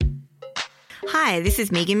Hi, this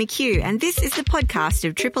is Megan McKeough, and this is the podcast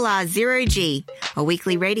of Triple R Zero G, a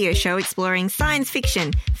weekly radio show exploring science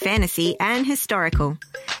fiction, fantasy, and historical.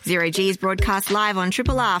 Zero G is broadcast live on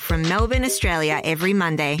Triple R from Melbourne, Australia, every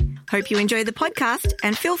Monday. Hope you enjoy the podcast,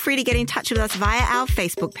 and feel free to get in touch with us via our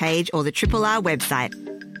Facebook page or the Triple R website.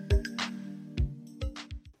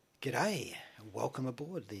 G'day, and welcome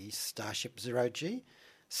aboard the Starship Zero G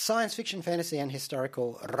science fiction, fantasy and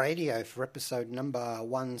historical radio for episode number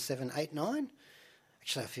 1789.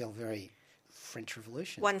 Actually, I feel very French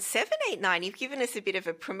Revolution. 1789, you've given us a bit of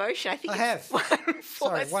a promotion. I think I have.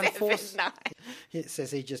 1479. It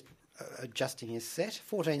says he just adjusting his set.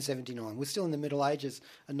 1479. We're still in the Middle Ages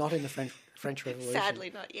and not in the French Revolution.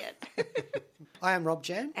 Sadly, not yet. I am Rob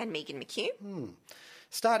Jan. And Megan McKeough.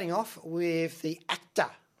 Starting off with the AACTA.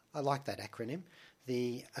 I like that acronym.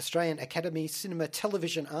 The Australian Academy Cinema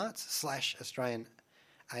Television Arts / Australian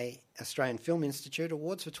Film Institute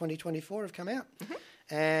Awards for 2024 have come out. Mm-hmm.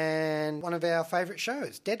 And one of our favourite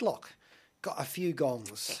shows, Deadlock, got a few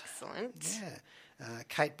gongs. Excellent. Yeah.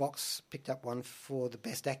 Kate Box picked up one for the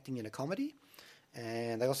best acting in a comedy.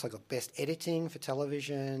 And they also got Best Editing for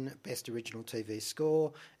Television, Best Original TV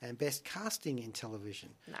Score, and Best Casting in Television.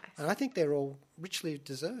 Nice. And I think they're all richly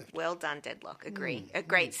deserved. Well done, Deadlock. Agree. A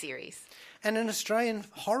great series. And an Australian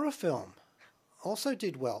horror film also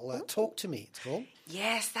did well. Talk to Me, it's called.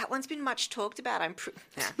 Yes, that one's been much talked about.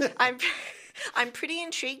 I'm pretty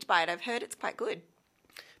intrigued by it. I've heard it's quite good.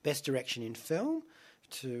 Best Direction in Film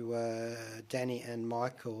to Danny and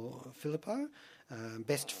Michael Filippo.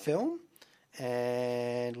 Best Film.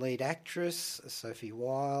 And lead actress, Sophie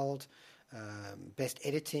Wilde. Best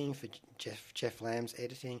editing for Jeff Lamb's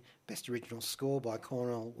editing. Best original score by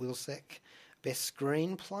Cornel Wilczek. Best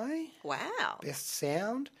screenplay. Wow. Best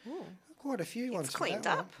sound. Ooh. Quite a few ones. It's cleaned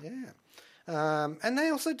up. Yeah. And they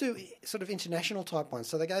also do sort of international type ones.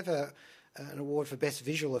 So they gave an award for best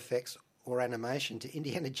visual effects or animation to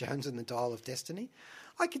Indiana Jones and the Dial of Destiny.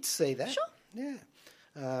 I could see that. Sure. Yeah.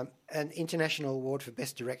 An international award for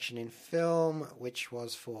Best Direction in Film, which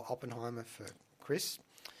was for Oppenheimer for Chris.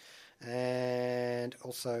 And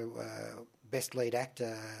also Best Lead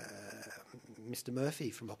Actor, Mr. Murphy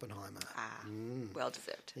from Oppenheimer. Well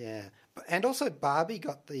deserved. Yeah. And also Barbie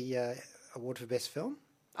got the award for Best Film.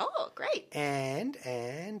 Oh, great.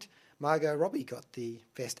 And Margot Robbie got the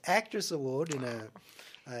Best Actress award in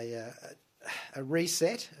a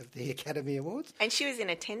reset of the Academy Awards. And she was in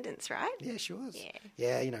attendance, right? Yeah, she was.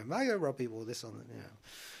 Yeah. Yeah, Margot Robbie wore this on.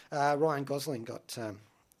 Ryan Gosling got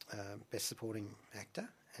Best Supporting Actor,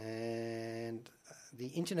 and the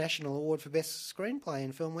International Award for Best Screenplay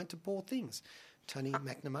in Film went to Poor Things, Tony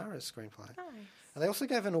McNamara's screenplay. Nice. And they also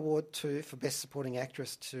gave an award for Best Supporting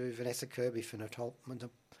Actress to Vanessa Kirby for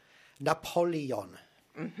Napoleon.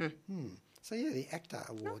 Mm-hmm. So, yeah, the AACTA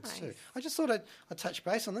Awards too. I just thought I'd touch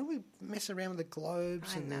base on that. We mess around with the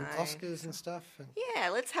Globes and the Oscars and stuff. Yeah,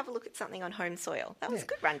 let's have a look at something on home soil. That was a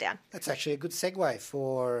good rundown. That's actually a good segue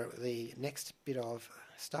for the next bit of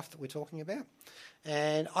stuff that we're talking about.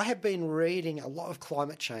 And I have been reading a lot of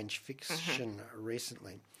climate change fiction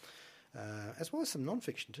recently, as well as some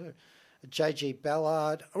non-fiction too. J.G.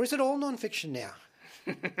 Ballard, or is it all non-fiction now?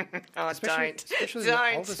 Especially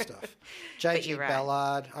the older stuff. J.G.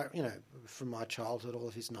 Ballard, from my childhood, all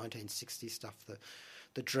of his 1960s stuff,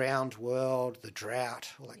 the Drowned World, The Drought,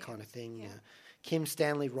 all that kind of thing. Yeah. Kim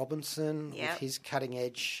Stanley Robinson with his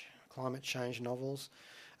cutting-edge climate change novels.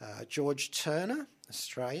 George Turner,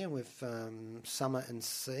 Australian, with Summer and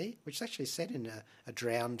Sea, which is actually set in a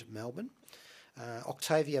drowned Melbourne.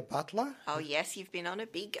 Octavia Butler. Oh, yes, you've been on a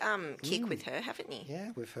big kick with her, haven't you?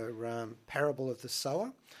 Yeah, with her Parable of the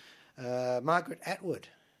Sower. Margaret Atwood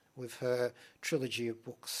with her trilogy of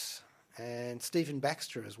books. And Stephen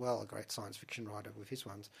Baxter as well, a great science fiction writer with his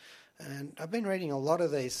ones. And I've been reading a lot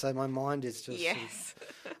of these, so my mind is just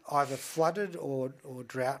either flooded or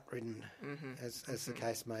drought-ridden, as the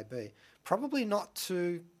case may be. Probably not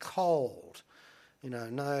too cold.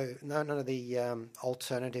 None of the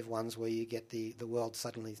alternative ones where you get the world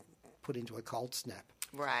suddenly put into a cold snap.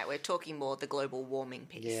 Right, we're talking more the global warming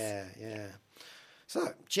piece. Yeah.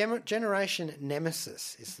 So, Generation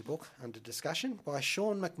Nemesis is the book under discussion by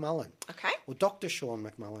Sean McMullen. Okay. Or Dr. Sean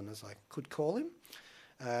McMullen, as I could call him.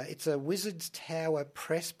 It's a Wizard's Tower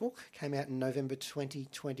Press book, came out in November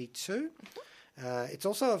 2022. It's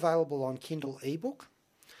also available on Kindle ebook.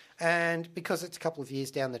 And because it's a couple of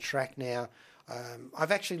years down the track now,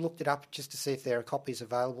 I've actually looked it up just to see if there are copies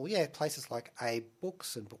available. Yeah, places like A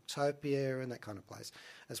Books and Booktopia and that kind of place,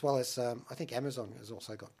 as well as I think Amazon has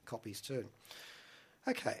also got copies too.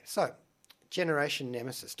 Okay, so Generation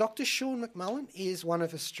Nemesis. Dr Sean McMullen is one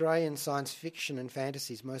of Australian science fiction and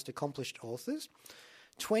fantasy's most accomplished authors.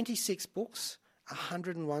 26 books,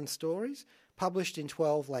 101 stories, published in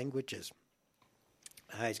 12 languages.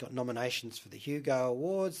 He's got nominations for the Hugo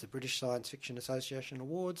Awards, the British Science Fiction Association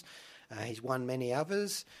Awards. He's won many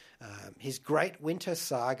others. His Great Winter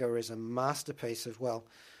Saga is a masterpiece of, well,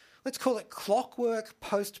 let's call it clockwork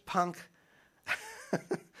post-punk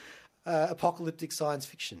apocalyptic science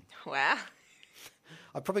fiction. Wow.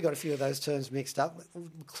 I probably got a few of those terms mixed up.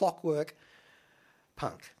 Clockwork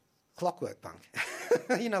punk. Clockwork punk.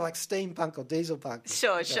 You know, like steampunk or diesel punk.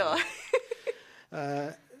 Sure.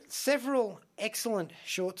 Several excellent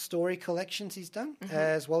short story collections he's done,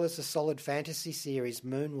 as well as a solid fantasy series,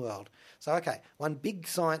 Moonworld. So, okay, one big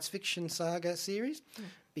science fiction saga series,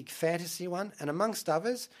 big fantasy one, and amongst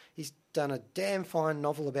others, he's done a damn fine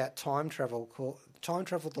novel about time travel called Time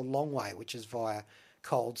Travel the Long Way, which is via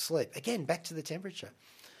cold sleep. Again, back to the temperature.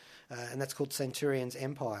 And that's called Centurion's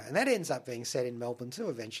Empire. And that ends up being set in Melbourne too,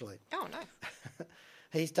 eventually. Oh, no.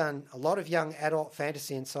 He's done a lot of young adult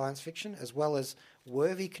fantasy and science fiction, as well as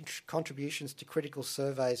worthy contributions to critical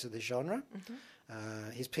surveys of the genre.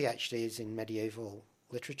 His PhD is in medieval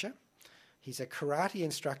literature. He's a karate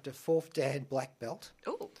instructor, 4th Dan black belt.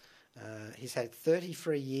 Ooh. He's had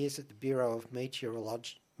 33 years at the Bureau of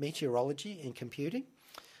Meteorology and Computing.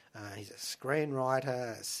 He's a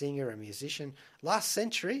screenwriter, a singer, a musician. Last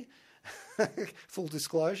century, full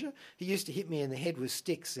disclosure, he used to hit me in the head with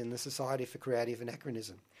sticks in the Society for Creative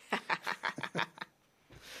Anachronism.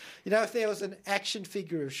 You know, if there was an action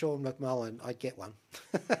figure of Sean McMullen, I'd get one.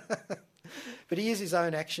 But he is his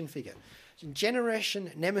own action figure.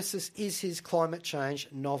 Generation Nemesis is his climate change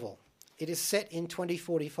novel. It is set in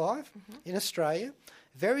 2045 in Australia,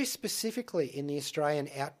 very specifically in the Australian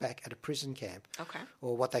outback at a prison camp,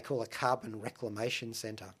 or what they call a carbon reclamation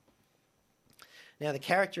centre. Now, the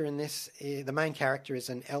character in this, the main character is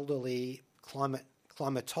an elderly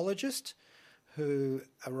climatologist who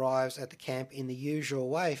arrives at the camp in the usual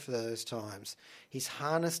way for those times. He's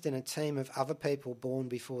harnessed in a team of other people born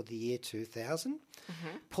before the year 2000,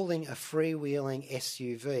 pulling a freewheeling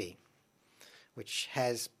SUV, which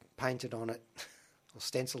has painted on it, or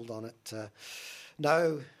stencilled on it,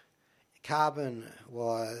 no carbon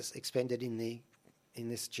was expended in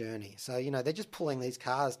this journey. So, you know, they're just pulling these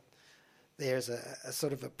cars. There's a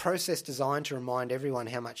sort of a process designed to remind everyone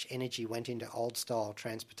how much energy went into old-style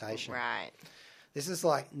transportation. Right. This is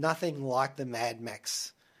like nothing like the Mad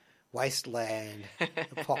Max wasteland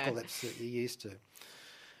apocalypse that you're used to.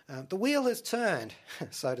 The wheel has turned,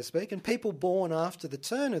 so to speak, and people born after the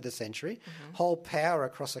turn of the century hold power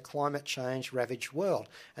across a climate change-ravaged world,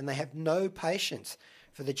 and they have no patience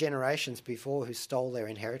for the generations before who stole their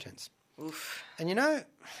inheritance. Oof. And you know,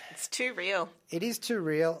 it's too real. It is too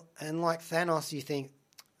real, and like Thanos, you think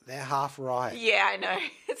they're half right. Yeah, I know.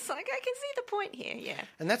 It's like, I can see the point here, yeah.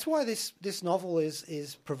 And that's why this novel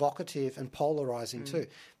is provocative and polarising too,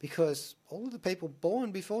 because all of the people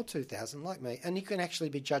born before 2000, like me, and you can actually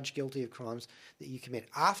be judged guilty of crimes that you commit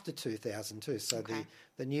after 2000 too, so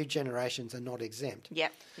the new generations are not exempt.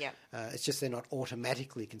 Yep. It's just they're not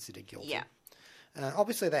automatically considered guilty. Yeah.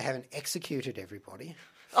 Obviously, they haven't executed everybody.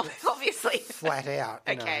 Oh, obviously. Flat out.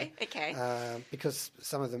 Okay. Because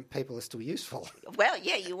some of them people are still useful. Well,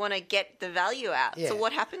 yeah, you want to get the value out. Yeah. So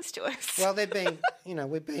what happens to us? Well, we're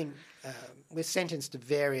sentenced to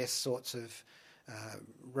various sorts of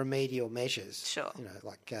remedial measures. Sure. You know,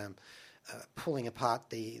 like pulling apart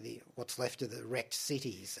the what's left of the wrecked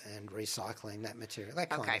cities and recycling that material. That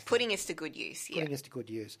kind of thing. Putting us to good use. Yeah. Putting us to good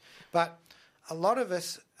use. But a lot of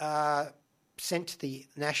us are sent to the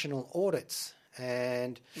national audits.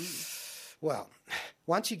 And, well,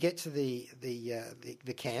 once you get to the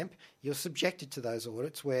camp, you're subjected to those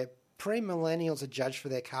audits where pre-millennials are judged for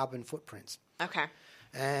their carbon footprints. Okay.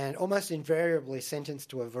 And almost invariably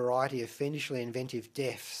sentenced to a variety of fiendishly inventive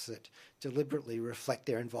deaths that deliberately reflect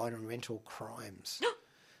their environmental crimes.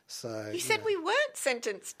 So you said we weren't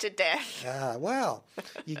sentenced to death. Well,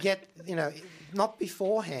 you get, not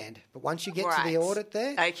beforehand, but once you get to the audit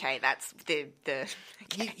there. Okay, that's the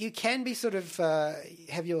okay. You can be sort of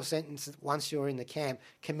have your sentence once you're in the camp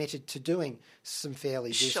committed to doing some fairly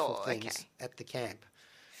useful things at the camp.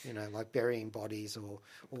 Like burying bodies or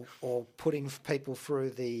putting people through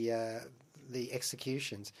the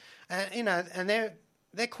executions. And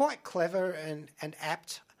they're quite clever and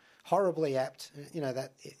apt. Horribly apt,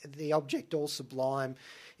 that the object all sublime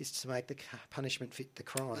is to make the punishment fit the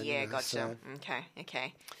crime. Yeah, gotcha. So,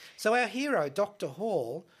 okay. So our hero, Dr.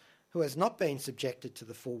 Hall, who has not been subjected to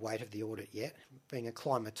the full weight of the audit yet, being a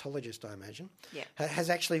climatologist, I imagine,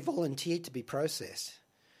 has actually volunteered to be processed.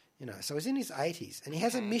 So he's in his 80s, and he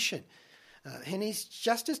has a mission. And he's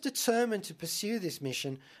just as determined to pursue this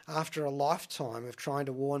mission after a lifetime of trying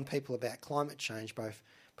to warn people about climate change, both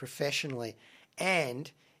professionally and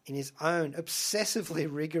in his own obsessively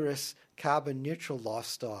rigorous carbon neutral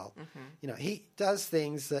lifestyle. He does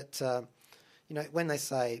things that, when they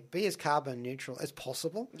say be as carbon neutral as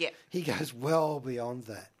possible, he goes well beyond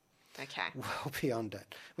that. Okay. Well beyond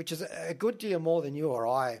it, which is a good deal more than you or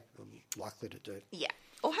I are likely to do. Yeah,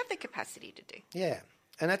 or have the capacity to do. Yeah.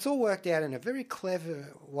 And that's all worked out in a very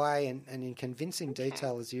clever way and in convincing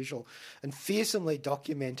detail as usual, and fearsomely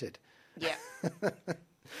documented. Yeah.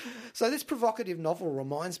 So this provocative novel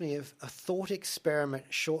reminds me of a thought experiment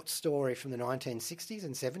short story from the 1960s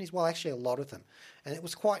and 70s. Well, actually a lot of them. And it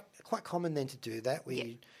was quite common then to do that.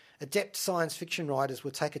 Adept science fiction writers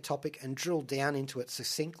would take a topic and drill down into it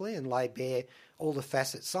succinctly and lay bare all the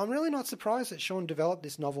facets. So I'm really not surprised that Sean developed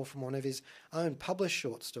this novel from one of his own published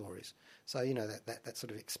short stories. So, that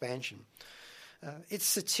sort of expansion. It's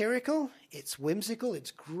satirical, it's whimsical,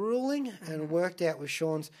 it's gruelling, and worked out with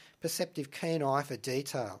Sean's perceptive keen eye for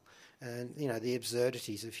detail and, the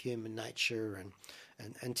absurdities of human nature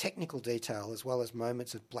and technical detail, as well as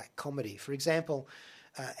moments of black comedy. For example,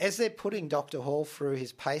 as they're putting Dr. Hall through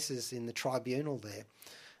his paces in the tribunal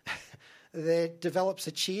there develops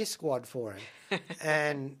a cheer squad for him.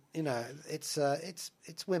 And, it's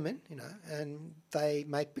women, and they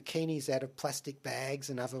make bikinis out of plastic bags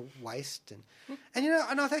and other waste. And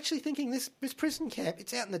I was actually thinking this prison camp,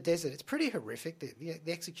 it's out in the desert. It's pretty horrific. The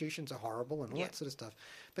executions are horrible and all that sort of stuff.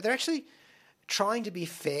 But they're actually trying to be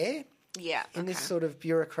fair. Yeah, in this sort of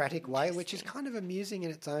bureaucratic way, which is kind of amusing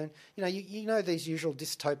in its own. You know these usual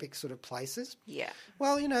dystopic sort of places. Yeah.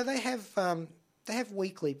 Well, they have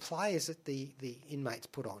weekly plays that the inmates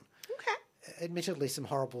put on. Okay. Admittedly, some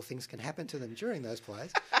horrible things can happen to them during those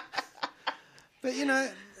plays. But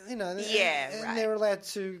and they're allowed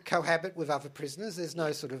to cohabit with other prisoners. There's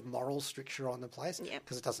no sort of moral stricture on the place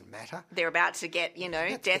because it doesn't matter. They're about to get,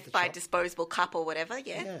 death by disposable cup or whatever,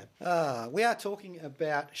 We are talking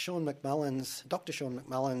about Dr. Sean McMullen's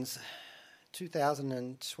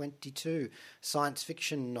 2022 science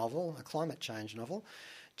fiction novel, a climate change novel,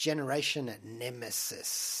 Generation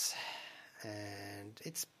Nemesis. And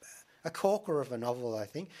it's a corker of a novel, I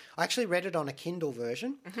think. I actually read it on a Kindle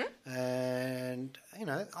version, and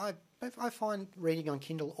I find reading on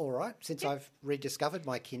Kindle all right since I've rediscovered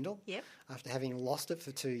my Kindle after having lost it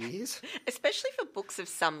for 2 years. Especially for books of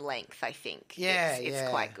some length, I think. It's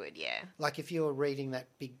quite good. Like if you were reading that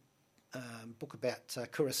big book about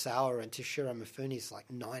Kurosawa and Toshiro Mifune's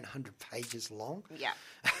like 900 pages long. Yeah.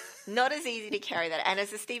 Not as easy to carry that. And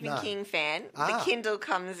as a Stephen King fan, the Kindle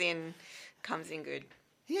comes in good.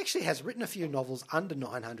 He actually has written a few novels under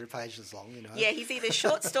 900 pages long, Yeah, he's either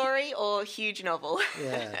short story or huge novel.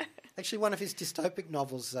 Yeah. Actually, one of his dystopic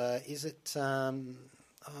novels, it's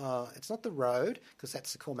not The Road, because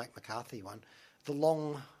that's the Cormac McCarthy one. The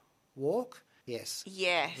Long Walk? Yes.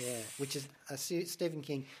 Yes. Yeah, which is a Stephen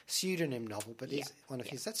King pseudonym novel, but is one of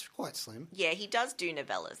his. That's quite slim. Yeah, he does do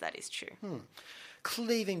novellas, that is true.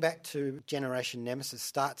 Cleaving back to Generation Nemesis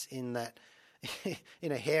starts in that,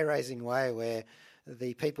 in a hair-raising way where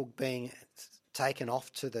the people being taken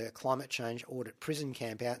off to the climate change audit prison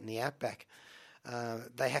camp out in the outback,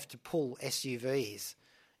 they have to pull SUVs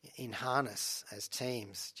in harness as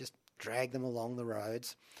teams, just drag them along the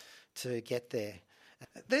roads to get there.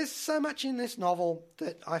 There's so much in this novel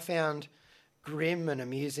that I found grim and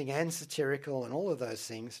amusing and satirical and all of those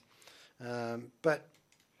things. But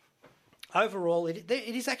overall, it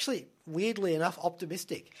is actually, weirdly enough,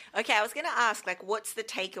 optimistic. Okay, I was going to ask, what's the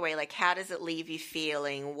takeaway? How does it leave you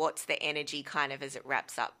feeling? What's the energy kind of as it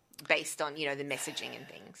wraps up based on, the messaging and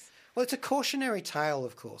things? Well, it's a cautionary tale,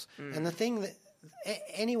 of course. And the thing that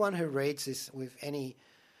anyone who reads this with any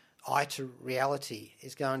eye to reality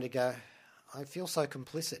is going to go, I feel so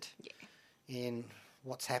complicit in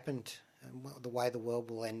what's happened and the way the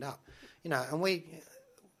world will end up. And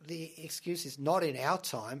the excuse is not in our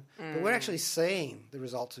time, but we're actually seeing the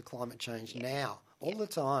results of climate change now, all the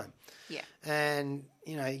time. Yeah. And,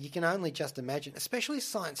 you can only just imagine, especially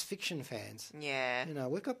science fiction fans. Yeah.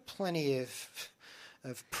 We've got plenty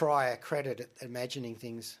of prior credit at imagining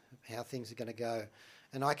things, how things are going to go.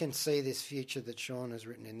 And I can see this future that Sean has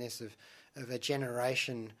written in this of a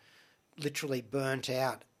generation literally burnt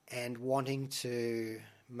out and wanting to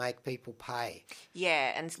make people pay.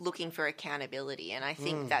 Yeah, and looking for accountability. And I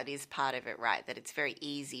think that is part of it, right? That it's very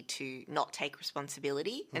easy to not take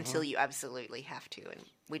responsibility until you absolutely have to. And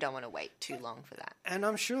we don't want to wait too long for that. And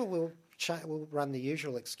I'm sure we'll run the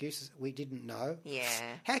usual excuses. We didn't know. Yeah.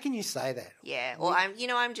 How can you say that? Yeah. Or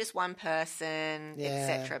I'm just one person,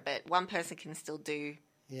 etc. But one person can still do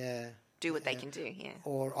what they can do,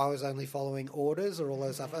 Or I was only following orders, or all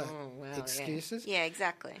those other excuses. Yeah,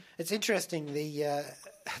 exactly. It's interesting, the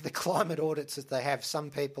climate audits that they have,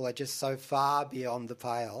 some people are just so far beyond the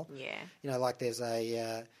pale. Yeah. Like there's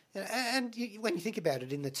a... when you think about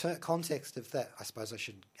it in the context of that, I suppose I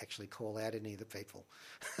should actually call out any of the people.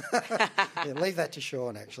 Leave that to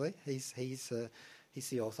Sean, actually. He's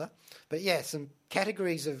the author. But yeah, some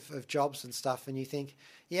categories of jobs and stuff, and you think,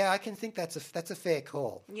 I can think that's a fair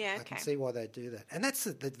call. Yeah, okay. I can see why they do that. And that's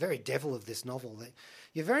the very devil of this novel. That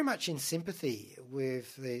you're very much in sympathy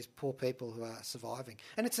with these poor people who are surviving.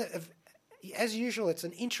 And it's as usual, it's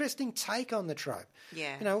an interesting take on the trope.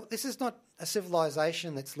 Yeah. This is not a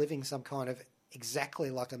civilization that's living some kind of exactly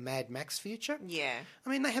like a Mad Max future. Yeah. I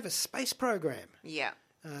mean, they have a space program. Yeah.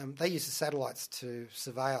 They use the satellites to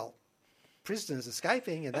surveil prisoners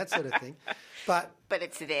escaping and that sort of thing. But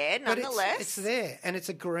it's there nonetheless. It's there, and it's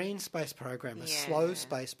a green space program, a slow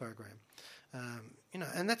space program.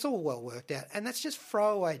 And that's all well worked out. And that's just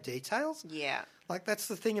throwaway details. Yeah. Like, that's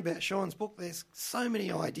the thing about Sean's book. There's so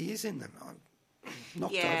many ideas in them. I'm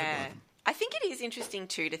knocked over by them. I think it is interesting,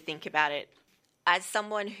 too, to think about it as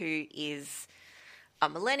someone who is a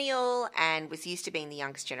millennial and was used to being the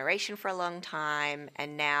youngest generation for a long time,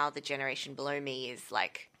 and now the generation below me is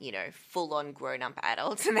like, full-on grown-up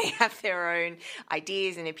adults, and they have their own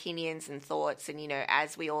ideas and opinions and thoughts. And,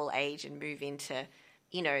 as we all age and move into,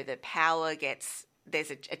 the power gets...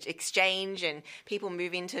 There's an exchange and people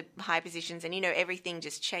move into high positions and, everything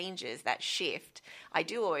just changes, that shift. I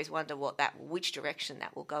do always wonder which direction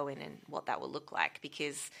that will go in and what that will look like,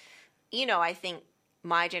 because, I think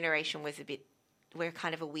my generation was we're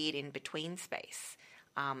kind of a weird in-between space.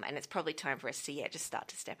 And it's probably time for us to, just start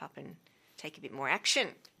to step up and take a bit more action.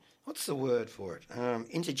 What's the word for it?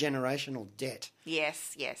 Intergenerational debt.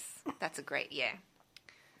 Yes. That's a great,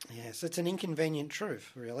 Yes, it's an inconvenient truth,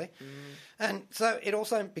 really. And so it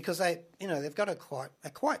also, because they've got a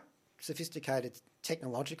quite sophisticated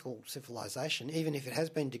technological civilization, even if it has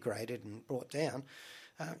been degraded and brought down,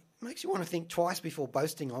 makes you want to think twice before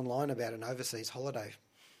boasting online about an overseas holiday.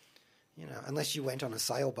 Unless you went on a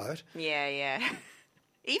sailboat. Yeah.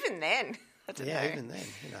 Even then, I don't know. Even then,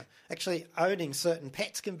 Actually, owning certain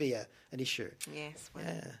pets can be an issue. Yes. Well.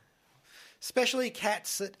 Yeah. Especially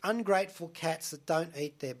ungrateful cats that don't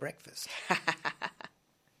eat their breakfast.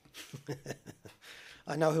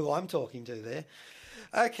 I know who I'm talking to there.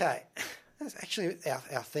 Okay. That's actually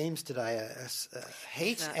our themes today are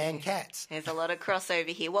heat and cats. There's a lot of crossover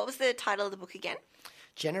here. What was the title of the book again?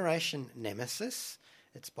 Generation Nemesis.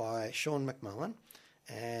 It's by Sean McMullen.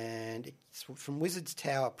 And it's from Wizard's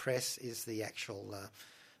Tower Press is the actual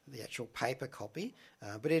paper copy,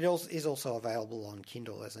 but it is also available on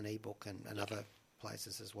Kindle as an ebook and other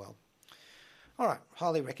places as well. All right,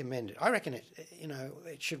 highly recommended. I reckon it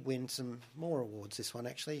should win some more awards. This one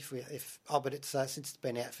actually, but it's since it's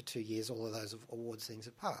been out for 2 years, all of those awards things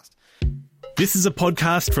have passed. This is a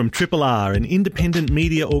podcast from Triple R, an independent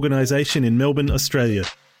media organisation in Melbourne, Australia.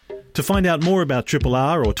 To find out more about Triple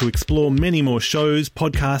R or to explore many more shows,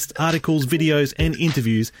 podcasts, articles, videos and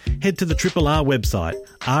interviews, head to the Triple R website,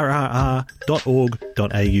 rrr.org.au.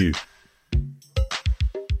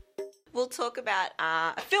 We'll talk about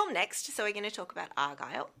a film next, so we're going to talk about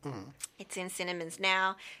Argyle. It's in cinemas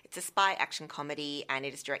now. It's a spy action comedy and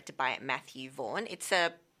it is directed by Matthew Vaughn. It's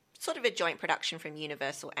a sort of a joint production from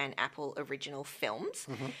Universal and Apple Original Films.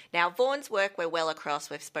 Now, Vaughn's work we're well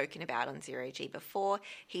across. We've spoken about on Zero G before.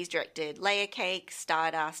 He's directed Layer Cake,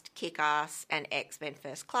 Stardust, Kick-Ass, and X-Men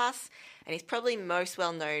First Class, and he's probably most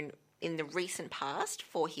well known in the recent past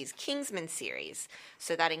for his Kingsman series.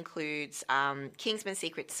 So that includes Kingsman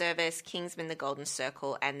Secret Service, Kingsman The Golden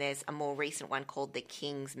Circle, and there's a more recent one called The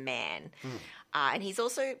King's Man. And he's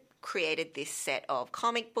also created this set of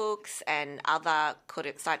comic books and other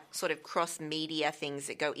sort of cross-media things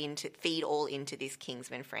that feed all into this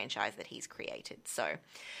Kingsman franchise that he's created. So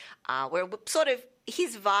we're sort of,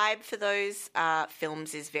 his vibe for those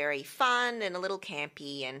films is very fun and a little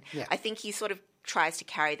campy, and I think he sort of tries to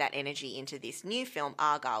carry that energy into this new film,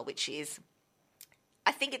 Argyle, which is,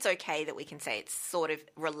 I think it's okay that we can say it's sort of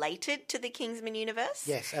related to the Kingsman universe.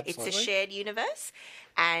 Yes, absolutely. It's a shared universe,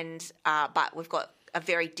 and but we've got a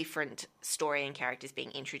very different story and characters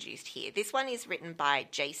being introduced here. This one is written by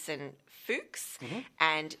Jason Fuchs,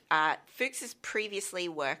 and Fuchs has previously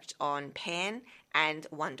worked on Pan and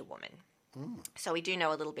Wonder Woman. So we do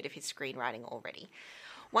know a little bit of his screenwriting already.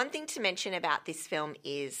 One thing to mention about this film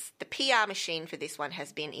is the PR machine for this one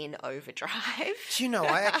has been in overdrive. Do you know,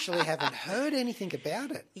 I actually haven't heard anything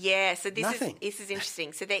about it. Yeah, so this Nothing. is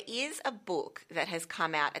interesting. So there is a book that has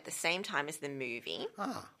come out at the same time as the movie.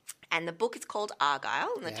 And the book is called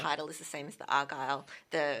Argyle, and the title is the same as the Argyle,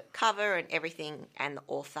 the cover and everything, and the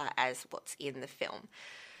author as what's in the film.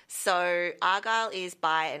 So Argyle is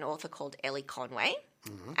by an author called Ellie Conway.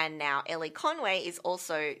 And now Ellie Conway is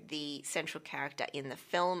also the central character in the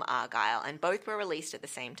film Argyle, and both were released at the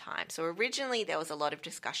same time. So originally there was a lot of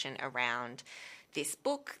discussion around this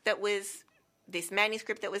book this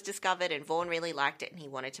manuscript that was discovered, and Vaughn really liked it and he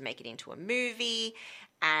wanted to make it into a movie.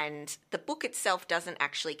 And the book itself doesn't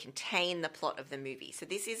actually contain the plot of the movie. So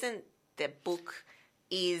this isn't the book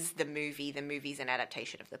is the movie. The movie's an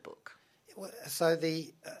adaptation of the book. So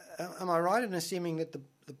am I right in assuming that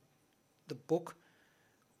the book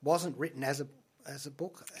wasn't written as a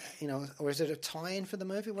book, or is it a tie-in for the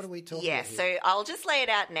movie? What are we talking about here? So I'll just lay it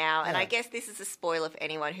out now, and I guess this is a spoiler for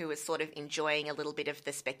anyone who was sort of enjoying a little bit of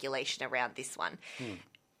the speculation around this one.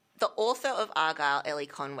 The author of Argyle, Ellie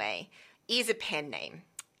Conway, is a pen name.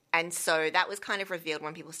 And so that was kind of revealed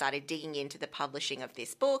when people started digging into the publishing of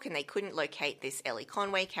this book, and they couldn't locate this Ellie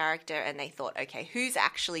Conway character, and they thought, okay, who's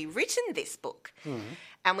actually written this book?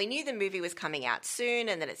 And we knew the movie was coming out soon,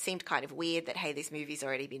 and that it seemed kind of weird that, hey, this movie's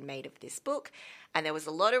already been made of this book. And there was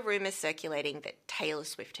a lot of rumours circulating that Taylor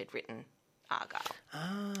Swift had written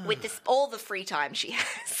Argyle with all the free time she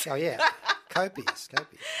has. Oh, yeah. Copious.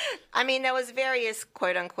 I mean, there was various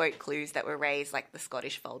quote-unquote clues that were raised, like the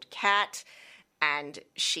Scottish fold cat, and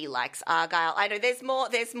she likes Argyle. I know there's more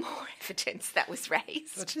evidence that was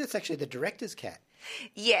raised. Well, that's actually the director's cat.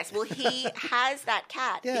 Yes, well, he has that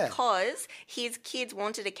cat because his kids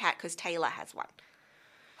wanted a cat because Taylor has one.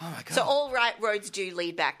 Oh, my God. So all right roads do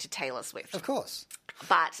lead back to Taylor Swift. Of course.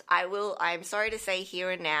 But I'm sorry to say here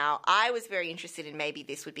and now, I was very interested in maybe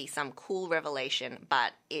this would be some cool revelation,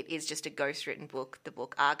 but it is just a ghostwritten book, the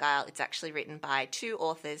book Argyle. It's actually written by two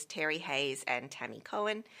authors, Terry Hayes and Tammy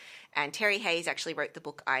Cohen. And Terry Hayes actually wrote the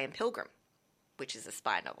book I Am Pilgrim, which is a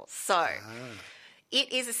spy novel. So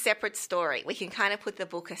it is a separate story. We can kind of put the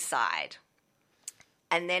book aside.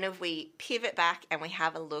 And then if we pivot back and we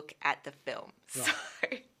have a look at the film. Right. So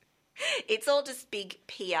it's all just big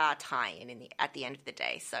PR tie-in at the end of the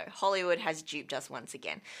day. So Hollywood has duped us once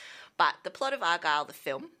again. But the plot of Argyle, the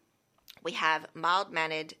film, we have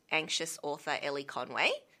mild-mannered, anxious author Ellie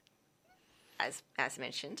Conway, as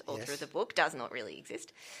mentioned, author of the book, does not really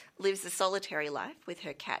exist, lives a solitary life with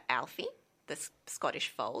her cat Alfie, the Scottish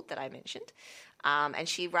fold that I mentioned, and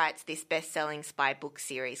she writes this best-selling spy book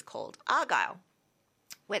series called Argyle,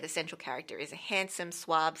 where the central character is a handsome,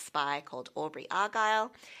 suave spy called Aubrey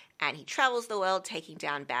Argyle, and he travels the world taking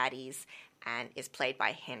down baddies and is played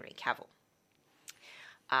by Henry Cavill.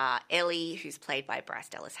 Ellie, who's played by Bryce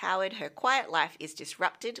Dallas Howard, her quiet life is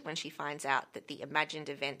disrupted when she finds out that the imagined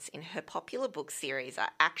events in her popular book series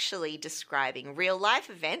are actually describing real-life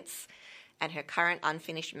events, and her current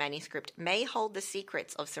unfinished manuscript may hold the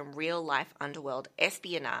secrets of some real-life underworld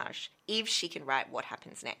espionage if she can write what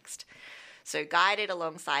happens next. So guided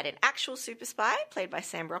alongside an actual super spy, played by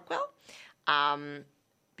Sam Rockwell,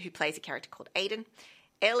 who plays a character called Aidan,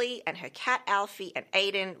 Ellie and her cat Alfie and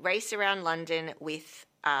Aidan race around London with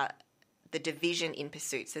the Division in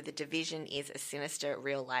pursuit. So the Division is a sinister,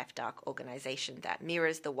 real-life dark organisation that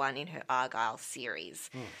mirrors the one in her Argyle series.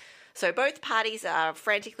 So both parties are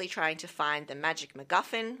frantically trying to find the magic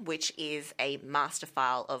MacGuffin, which is a master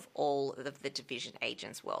file of all of the Division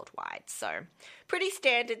agents worldwide. So pretty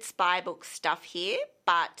standard spy book stuff here,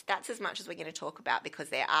 but that's as much as we're going to talk about because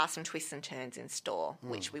there are some twists and turns in store,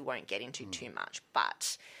 which we won't get into too much.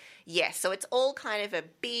 But yes, so it's all kind of a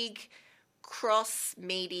big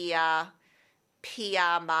cross-media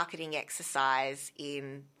PR marketing exercise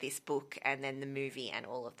in this book and then the movie and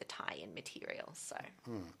all of the tie-in material. So,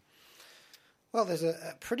 Well, there's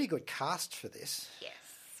a pretty good cast for this. yes.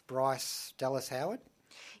 Bryce Dallas Howard.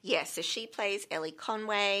 Yes, so she plays Ellie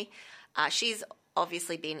Conway. She's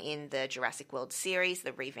obviously been in the Jurassic World series,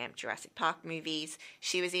 the revamped Jurassic Park movies.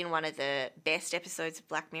 She was in one of the best episodes of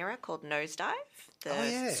Black Mirror called Nosedive,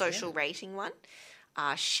 the social rating one.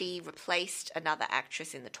 She replaced another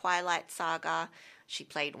actress in the Twilight Saga. She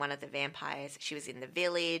played one of the vampires. She was in The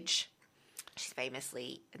Village. She's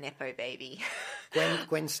famously a Nepo baby.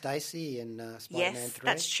 Gwen Stacy in Spider-Man 3. Yes,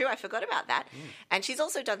 that's true. I forgot about that. And she's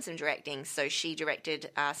also done some directing. So she directed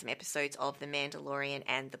some episodes of The Mandalorian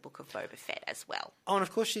and The Book of Boba Fett as well. Oh, and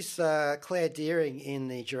of course she's Claire Dearing in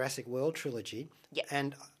the Jurassic World trilogy. Yep.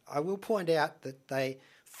 And I will point out that they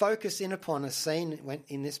focus in upon a scene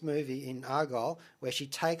in this movie in Argyle where she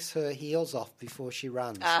takes her heels off before she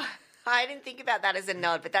runs. I didn't think about that as a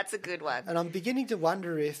nod, but that's a good one. And I'm beginning to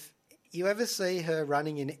wonder if you ever see her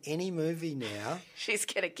running in any movie now. She's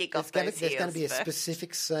going to kick off those heels. There's going to be a first.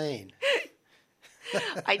 specific scene.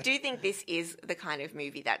 I do think this is the kind of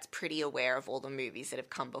movie that's pretty aware of all the movies that have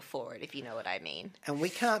come before it, if you know what I mean. And we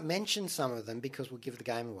can't mention some of them because we'll give the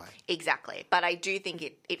game away. Exactly. But I do think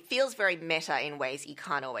it feels very meta in ways you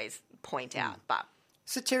can't always point out. But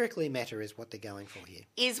satirically meta is what they're going for here.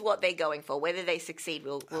 Is what they're going for. Whether they succeed,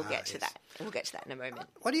 we'll get to that. We'll get to that in a moment.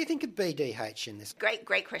 What do you think of BDH in this? Great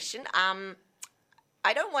question.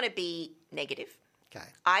 I don't want to be negative. Okay.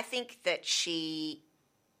 I think that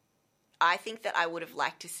I would have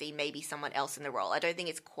liked to see maybe someone else in the role. I don't think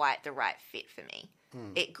it's quite the right fit for me.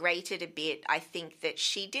 It grated a bit. I think that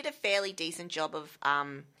she did a fairly decent job of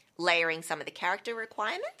layering some of the character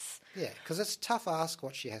requirements. Yeah, because it's a tough ask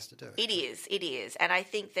what she has to do. It is. And I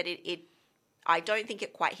think that I don't think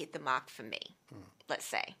it quite hit the mark for me, let's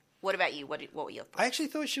say. What about you? What were your thoughts? I actually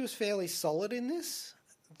thought she was fairly solid in this.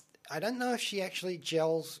 I don't know if she actually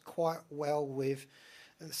gels quite well with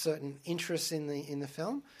certain interests in the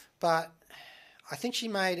film, but I think she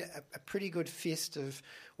made a pretty good fist of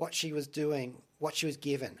what she was doing, what she was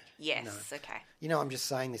given. Yes, okay. You know, I'm just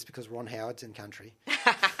saying this because Ron Howard's in country.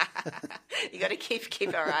 You got to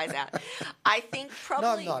keep our eyes out. I think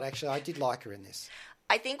probably... No, I'm not, actually. I did like her in this.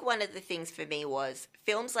 I think one of the things for me was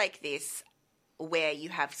films like this where you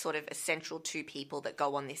have sort of essential two people that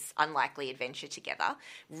go on this unlikely adventure together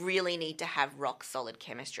really need to have rock-solid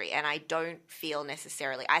chemistry. And I don't feel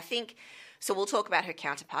necessarily... I think... So we'll talk about her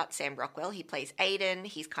counterpart, Sam Rockwell. He plays Aiden.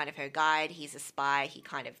 He's kind of her guide. He's a spy. He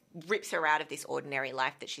kind of rips her out of this ordinary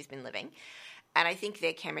life that she's been living. And I think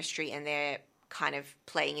their chemistry and their kind of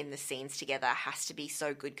playing in the scenes together has to be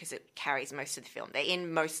so good because it carries most of the film. They're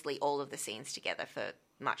in mostly all of the scenes together for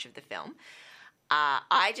much of the film.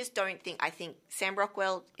 I just don't think... I think Sam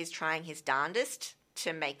Rockwell is trying his darndest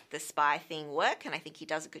to make the spy thing work, and I think he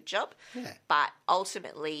does a good job. Yeah. But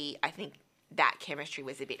ultimately, I think that chemistry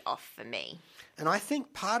was a bit off for me. And I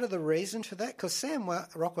think part of the reason for that, because Sam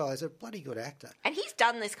Rockwell is a bloody good actor. And he's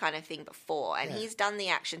done this kind of thing before, and he's done the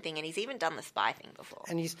action thing, and he's even done the spy thing before.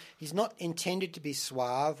 And he's not intended to be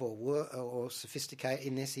suave or sophisticated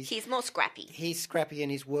in this. He's more scrappy. He's scrappy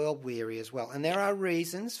and he's world-weary as well. And there are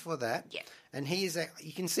reasons for that. Yeah. And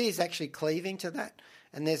you can see he's actually cleaving to that.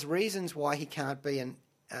 And there's reasons why he can't be a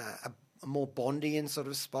more Bondian sort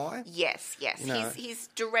of spy. Yes. You know. He's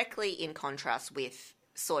directly in contrast with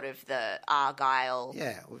sort of the Argyle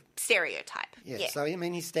stereotype. Yeah. So, I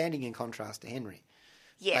mean, he's standing in contrast to Henry.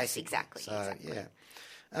 Yes, basically. exactly. So,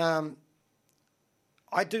 yeah.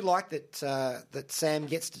 I do like that Sam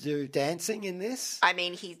gets to do dancing in this. I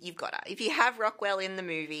mean, you've got to. If you have Rockwell in the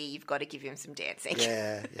movie, you've got to give him some dancing.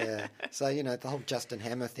 Yeah. So, you know, the whole Justin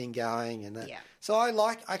Hammer thing going and that. Yeah. So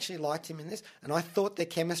I actually liked him in this, and I thought their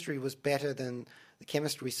chemistry was better than the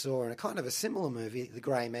chemistry we saw in a kind of a similar movie, The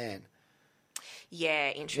Grey Man. Yeah,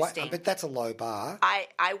 interesting. But that's a low bar.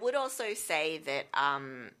 I would also say that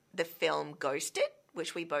the film Ghosted,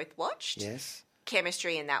 which we both watched, yes,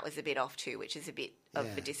 chemistry in that was a bit off too, which is a bit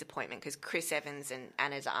of a disappointment because Chris Evans and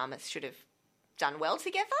Ana de Armas should have done well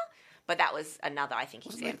together. But that was another, I think,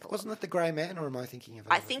 example. Wasn't that The Grey Man, or am I thinking of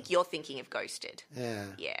it? I think you're thinking of Ghosted. Yeah.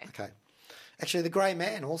 Yeah. Okay. Actually, The Grey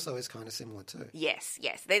Man also is kind of similar too. Yes.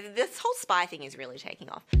 This whole spy thing is really taking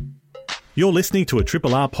off. You're listening to a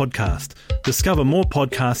Triple R podcast. Discover more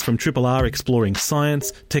podcasts from Triple R exploring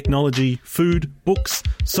science, technology, food, books,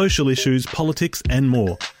 social issues, politics, and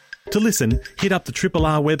more. To listen, hit up the Triple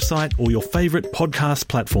R website or your favourite podcast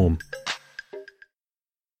platform.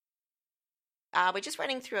 We're just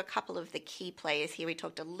running through a couple of the key players here. We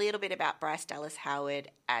talked a little bit about Bryce Dallas Howard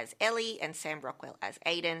as Ellie and Sam Rockwell as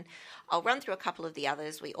Aiden. I'll run through a couple of the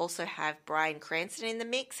others. We also have Bryan Cranston in the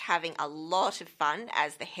mix, having a lot of fun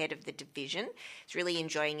as the head of the division. He's really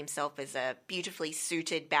enjoying himself as a beautifully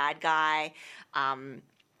suited bad guy, and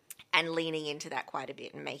leaning into that quite a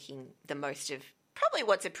bit and making the most of probably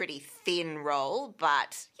what's a pretty thin role,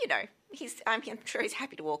 but, you know, I'm sure he's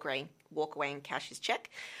happy to walk walk away and cash his check.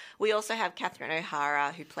 We also have Catherine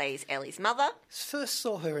O'Hara, who plays Ellie's mother. First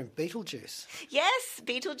saw her in Beetlejuice. Yes,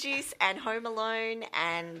 Beetlejuice and Home Alone,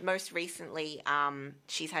 and most recently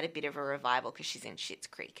she's had a bit of a revival because she's in Schitt's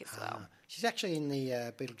Creek as well. She's actually in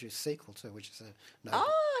the Beetlejuice sequel too, which is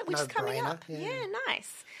which is coming no-brainer. up. Yeah,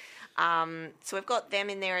 nice. So we've got them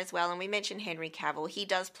in there as well, and we mentioned Henry Cavill. He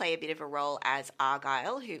does play a bit of a role as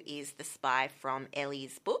Argyle, who is the spy from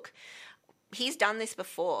Ellie's book. He's done this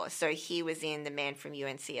before, so he was in The Man from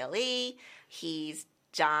UNCLE. He's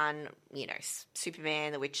done,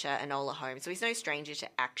 Superman, The Witcher, Enola Holmes. So he's no stranger to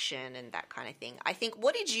action and that kind of thing. I think,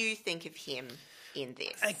 what did you think of him in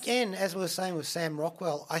this? Again, as we were saying with Sam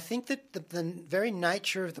Rockwell, I think that the very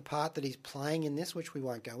nature of the part that he's playing in this, which we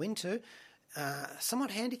won't go into,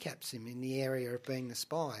 somewhat handicaps him in the area of being the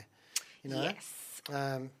spy. Yes.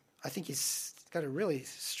 I think he's got a really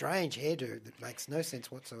strange hairdo that makes no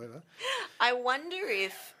sense whatsoever. I wonder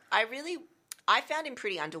if I found him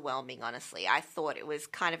pretty underwhelming, honestly. I thought it was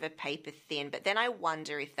kind of a paper thin, but then I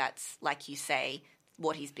wonder if that's, like you say,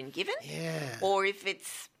 what he's been given. Yeah. Or if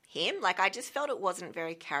it's him. Like, I just felt it wasn't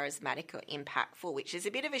very charismatic or impactful, which is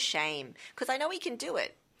a bit of a shame because I know he can do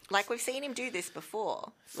it. Like, we've seen him do this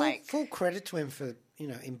before. Full credit to him for,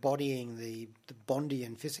 embodying the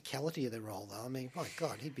Bondian physicality of the role, though. I mean, my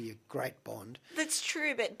God, he'd be a great Bond. That's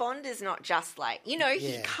true, but Bond is not just like,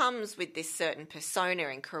 he comes with this certain persona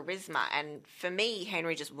and charisma, and for me,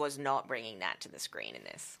 Henry just was not bringing that to the screen in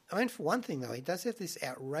this. I mean, for one thing, though, he does have this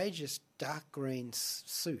outrageous dark green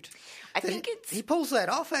suit. I think he pulls that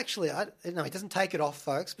off, actually. He doesn't take it off,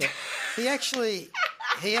 folks, but he actually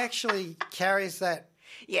carries that.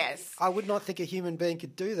 Yes. I would not think a human being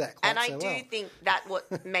could do that quite so well. And I do think that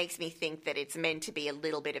what makes me think that it's meant to be a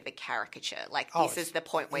little bit of a caricature. Like, this is the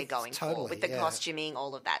point we're going for with the costuming,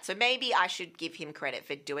 all of that. So maybe I should give him credit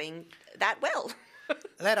for doing that well.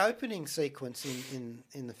 That opening sequence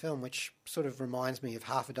in the film, which sort of reminds me of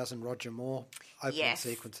half a dozen Roger Moore opening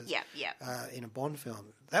sequences in a Bond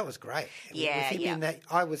film, that was great.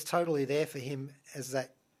 I was totally there for him as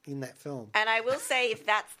that in that film. And I will say, if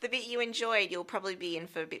that's the bit you enjoyed, you'll probably be in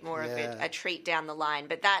for a bit more of a treat down the line.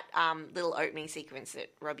 But that little opening sequence that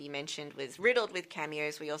Robbie mentioned was riddled with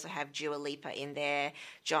cameos. We also have Dua Lipa in there,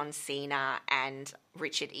 John Cena, and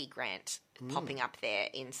Richard E. Grant popping up there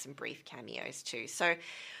in some brief cameos too. So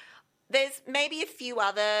there's maybe a few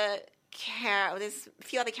other characters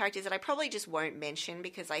that I probably just won't mention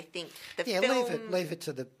because I think the film... leave it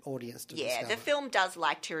to the audience to discover. Yeah, the film does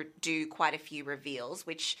like to do quite a few reveals,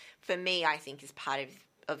 which for me I think is part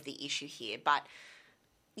of the issue here. But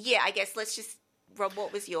yeah, I guess let's just... Rob,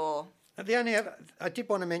 what was your... The only other... I did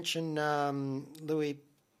want to mention Louis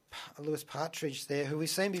Partridge there, who we've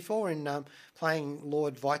seen before in playing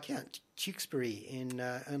Lord Viscount Tewkesbury in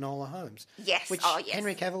Enola Holmes. Yes, which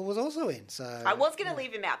Henry Cavill was also in. So I was going to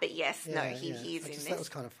leave him out, but he is in this. That was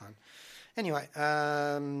kind of fun. Anyway,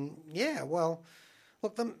 well,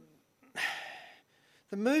 look, the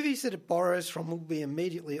movies that it borrows from will be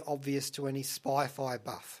immediately obvious to any spy-fi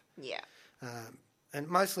buff. Yeah. And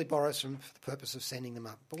mostly borrows from for the purpose of sending them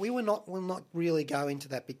up. But will not really go into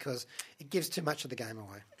that because it gives too much of the game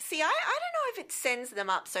away. See, I don't know if it sends them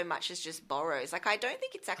up so much as just borrows. Like, I don't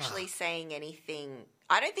think it's actually saying anything.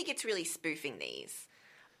 I don't think it's really spoofing these.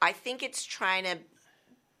 I think it's trying to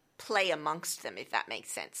play amongst them, if that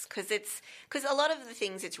makes sense. Because a lot of the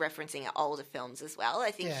things it's referencing are older films as well.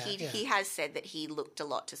 I think he has said that he looked a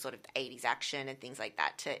lot to sort of the 80s action and things like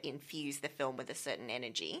that to infuse the film with a certain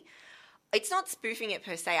energy. It's not spoofing it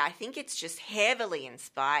per se. I think it's just heavily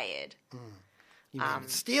inspired. You mean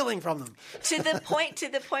stealing from them. to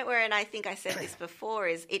the point where, and I think I said this before,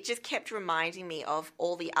 is it just kept reminding me of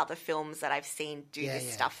all the other films that I've seen do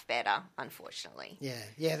this stuff better, unfortunately.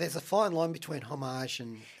 Yeah, there's a fine line between homage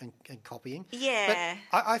and copying. Yeah.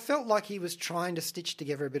 But I felt like he was trying to stitch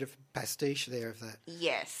together a bit of pastiche there of that.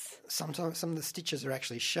 Yes. Sometimes some of the stitches are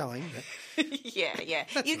actually showing. But yeah.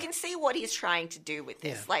 You can see what he's trying to do with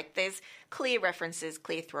this. Yeah. Like, there's clear references,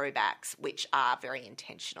 clear throwbacks, which are very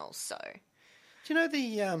intentional, so... Do you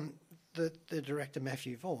know the director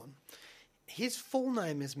Matthew Vaughn? His full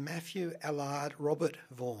name is Matthew Allard Robert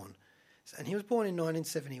Vaughn, and he was born in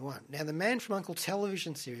 1971. Now, the Man from U.N.C.L.E.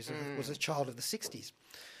 television series was a child of the 60s,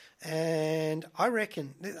 and I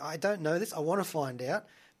reckon, I don't know this, I want to find out,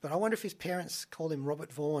 but I wonder if his parents called him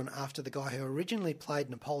Robert Vaughn after the guy who originally played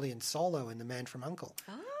Napoleon Solo in The Man from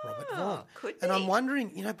U.N.C.L.E., Robert Vaughn. Could be. And I'm wondering,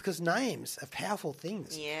 because names are powerful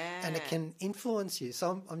things. Yeah. And it can influence you.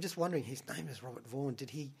 So I'm just wondering, his name is Robert Vaughn. Did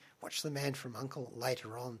he watch The Man from U.N.C.L.E.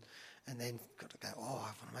 later on and then got to go, I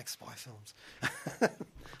want to make spy films?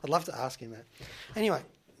 I'd love to ask him that. Anyway,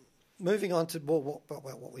 moving on to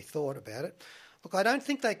what we thought about it. Look, I don't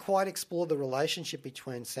think they quite explored the relationship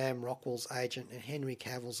between Sam Rockwell's agent and Henry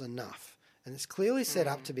Cavill's enough. And it's clearly set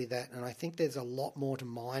up to be that, and I think there's a lot more to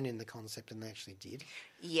mine in the concept than they actually did.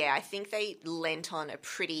 Yeah, I think they lent on a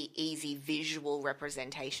pretty easy visual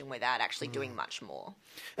representation without actually doing much more.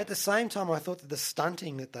 At the same time, I thought that the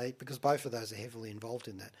stunting because both of those are heavily involved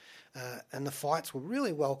in that, and the fights were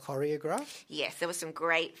really well choreographed. Yes, there was some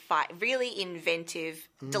great really inventive,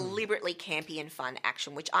 deliberately campy and fun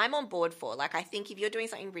action, which I'm on board for. Like, I think if you're doing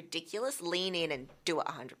something ridiculous, lean in and do it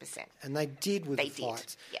 100%. And they did with the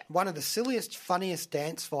fights. Yeah. One of the silliest, funniest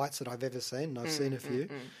dance fights that I've ever seen, and I've seen a few.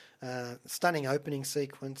 Stunning opening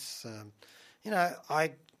sequence.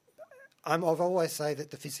 I've always say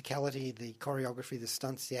that the physicality, the choreography, the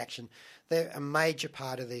stunts, the action, they're a major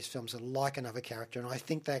part of these films. They're like another character, and I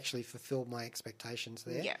think they actually fulfilled my expectations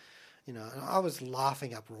there. Yeah. And I was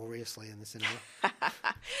laughing uproariously in the cinema.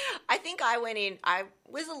 I think I went in, I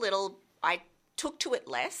took to it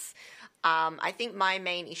less. I think my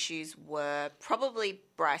main issues were probably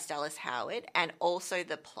Bryce Dallas Howard and also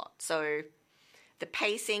the plot. So the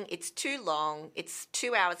pacing, it's too long. It's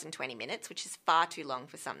 2 hours and 20 minutes, which is far too long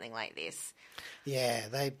for something like this. Yeah,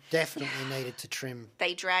 they definitely needed to trim.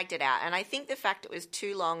 They dragged it out. And I think the fact it was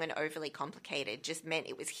too long and overly complicated just meant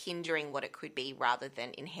it was hindering what it could be rather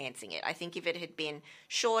than enhancing it. I think if it had been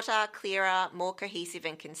shorter, clearer, more cohesive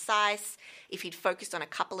and concise, if he'd focused on a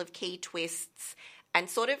couple of key twists and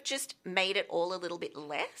sort of just made it all a little bit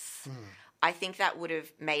less, I think that would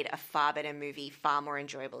have made a far better movie, far more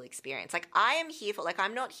enjoyable experience. Like, I am here for,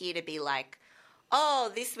 I'm not here to be like,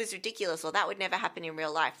 oh, this was ridiculous or that would never happen in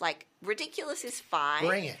real life. Like, ridiculous is fine.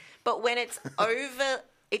 Bring it. But when it's over,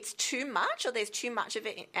 it's too much or there's too much of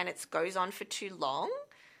it and it goes on for too long,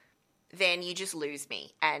 then you just lose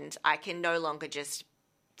me. And I can no longer just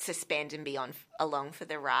suspend and be along for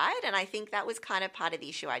the ride. And I think that was kind of part of the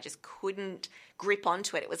issue. I just couldn't grip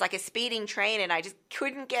onto it. It was like a speeding train and I just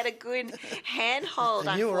couldn't get a good handhold,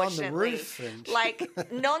 and you were on unfortunately. the roof. And...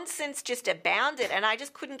 like, nonsense just abounded and I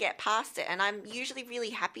just couldn't get past it. And I'm usually really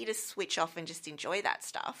happy to switch off and just enjoy that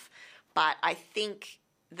stuff. But I think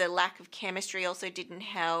the lack of chemistry also didn't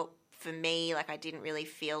help for me. Like, I didn't really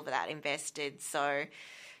feel that invested. So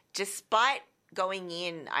despite going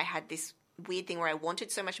in, I had this weird thing where I wanted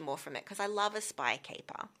so much more from it because I love a spy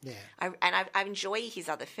caper. Yeah. I enjoy his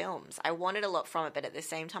other films. I wanted a lot from it, but at the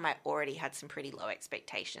same time, I already had some pretty low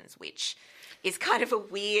expectations, which is kind of a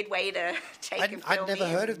weird way to take a film. I'd never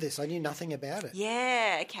heard of this. I knew nothing about it.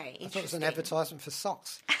 Yeah, okay. I thought it was an advertisement for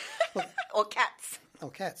socks. Or cats. Or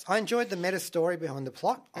cats. I enjoyed the meta story behind the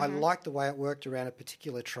plot. I liked the way it worked around a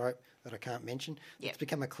particular trope that I can't mention. Yep. It's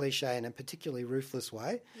become a cliche in a particularly ruthless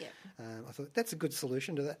way. Yep. I thought that's a good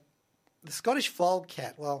solution to that. The Scottish fold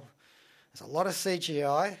cat, well, there's a lot of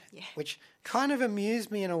CGI, which kind of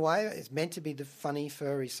amused me in a way. It's meant to be the funny,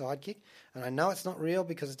 furry sidekick. And I know it's not real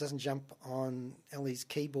because it doesn't jump on Ellie's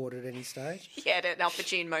keyboard at any stage. Yeah, at an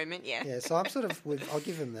opportune moment, yeah. Yeah, so I'm sort of I'll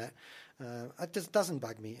give him that. It just doesn't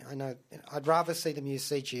bug me. I know I'd rather see them use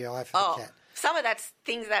CGI for the cat. Some of that's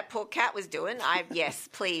things that poor cat was doing. Yes,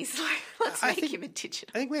 please. Let's make him a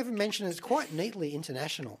digital. I think we haven't mentioned it's quite neatly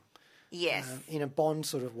international. Yes. In a Bond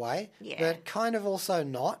sort of way. Yeah. But kind of also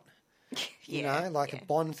not. Yeah. A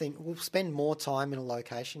Bond thing. We'll spend more time in a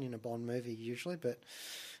location in a Bond movie usually, but,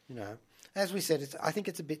 as we said, I think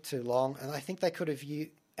it's a bit too long, and I think they could have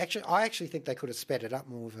I actually think they could have sped it up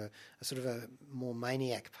more of a sort of a more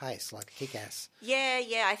maniac pace, like Kick-Ass.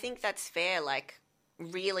 Yeah, I think that's fair. Like,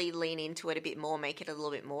 really lean into it a bit more, make it a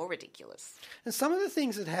little bit more ridiculous. And some of the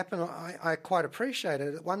things that happen, I quite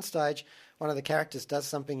appreciated. At one stage, one of the characters does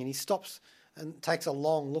something and he stops and takes a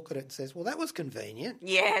long look at it and says, well, that was convenient.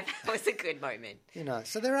 Yeah, that was a good moment.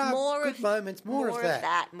 So there are good moments, more of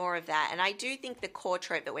that. More of that. And I do think the core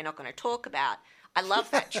trope that we're not going to talk about, I love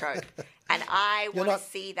that trope. And I want to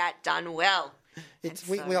see that done well.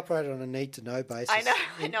 We operate on a need-to-know basis.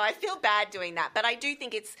 I know. I feel bad doing that. But I do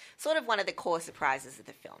think it's sort of one of the core surprises of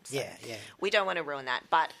the film. So yeah. We don't want to ruin that.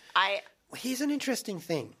 But Here's an interesting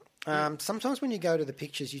thing. Sometimes when you go to the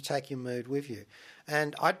pictures, you take your mood with you.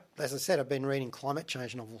 And as I said, I've been reading climate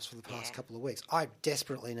change novels for the past couple of weeks. I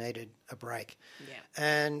desperately needed a break. Yeah.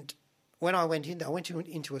 And when I went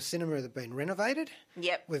into a cinema that had been renovated.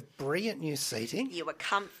 Yep. With brilliant new seating. You were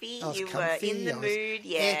comfy. Were in the mood.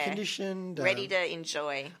 Yeah. Air conditioned. Ready to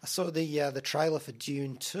enjoy. I saw the trailer for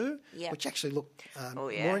Dune 2, which actually looked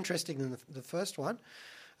more interesting than the first one.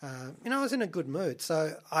 I was in a good mood.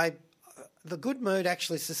 So the good mood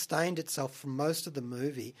actually sustained itself for most of the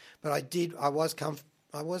movie, but I was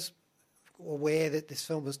aware that this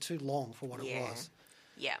film was too long for what it was.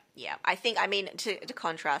 Yeah. I think, to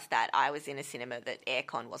contrast that, I was in a cinema that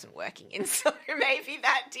aircon wasn't working in, so maybe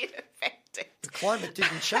that did affect it. The climate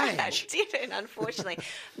didn't change. It didn't, unfortunately.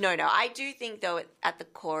 No, I do think, though, at the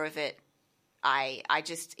core of it,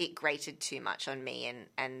 it grated too much on me,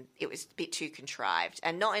 and it was a bit too contrived,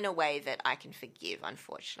 and not in a way that I can forgive,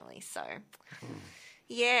 unfortunately. So,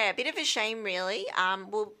 yeah, a bit of a shame, really.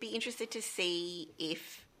 We'll be interested to see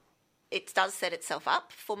if it does set itself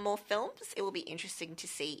up for more films. It will be interesting to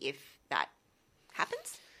see if that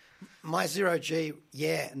happens. My 0G,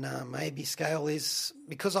 maybe scale is,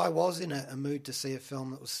 because I was in a mood to see a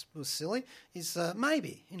film that was silly, is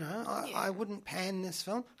maybe. I wouldn't pan this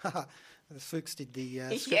film. Fuchs did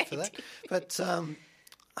the script for that. But,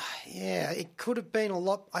 it could have been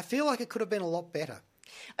I feel like it could have been a lot better.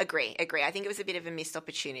 Agree. I think it was a bit of a missed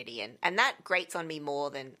opportunity, and that grates on me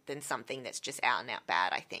more than something that's just out and out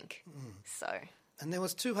bad, I think. So. And there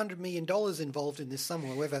was $200 million involved in this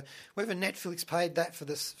somewhere. Whether Netflix paid that for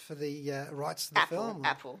the rights to the film.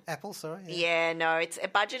 Apple, sorry. Yeah, no, it's a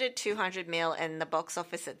budgeted $200 million, and the box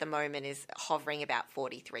office at the moment is hovering about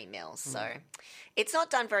 $43 million. So it's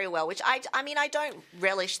not done very well. Which I don't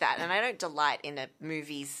relish that, and I don't delight in a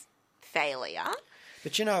movie's failure.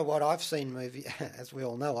 But you know what? I've seen movies, as we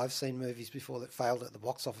all know, I've seen movies before that failed at the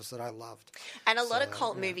box office that I loved. And a lot of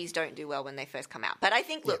cult movies don't do well when they first come out. But I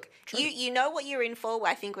think, look, you know what you're in for.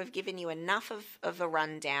 I think we've given you enough of a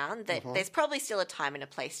rundown that there's probably still a time and a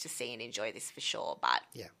place to see and enjoy this for sure. But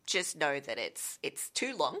just know that it's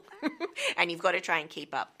too long and you've got to try and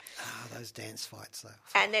keep up. Those dance fights,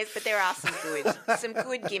 though. And there are some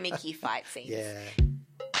good gimmicky fight scenes. Yeah.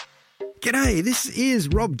 G'day, this is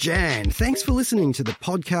Rob Jan. Thanks for listening to the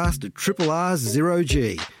podcast of Triple R's Zero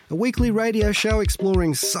G, a weekly radio show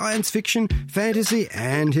exploring science fiction, fantasy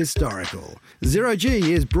and historical. Zero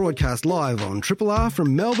G is broadcast live on Triple R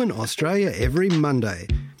from Melbourne, Australia every Monday.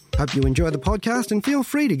 Hope you enjoy the podcast and feel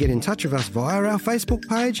free to get in touch with us via our Facebook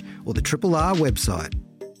page or the Triple R website.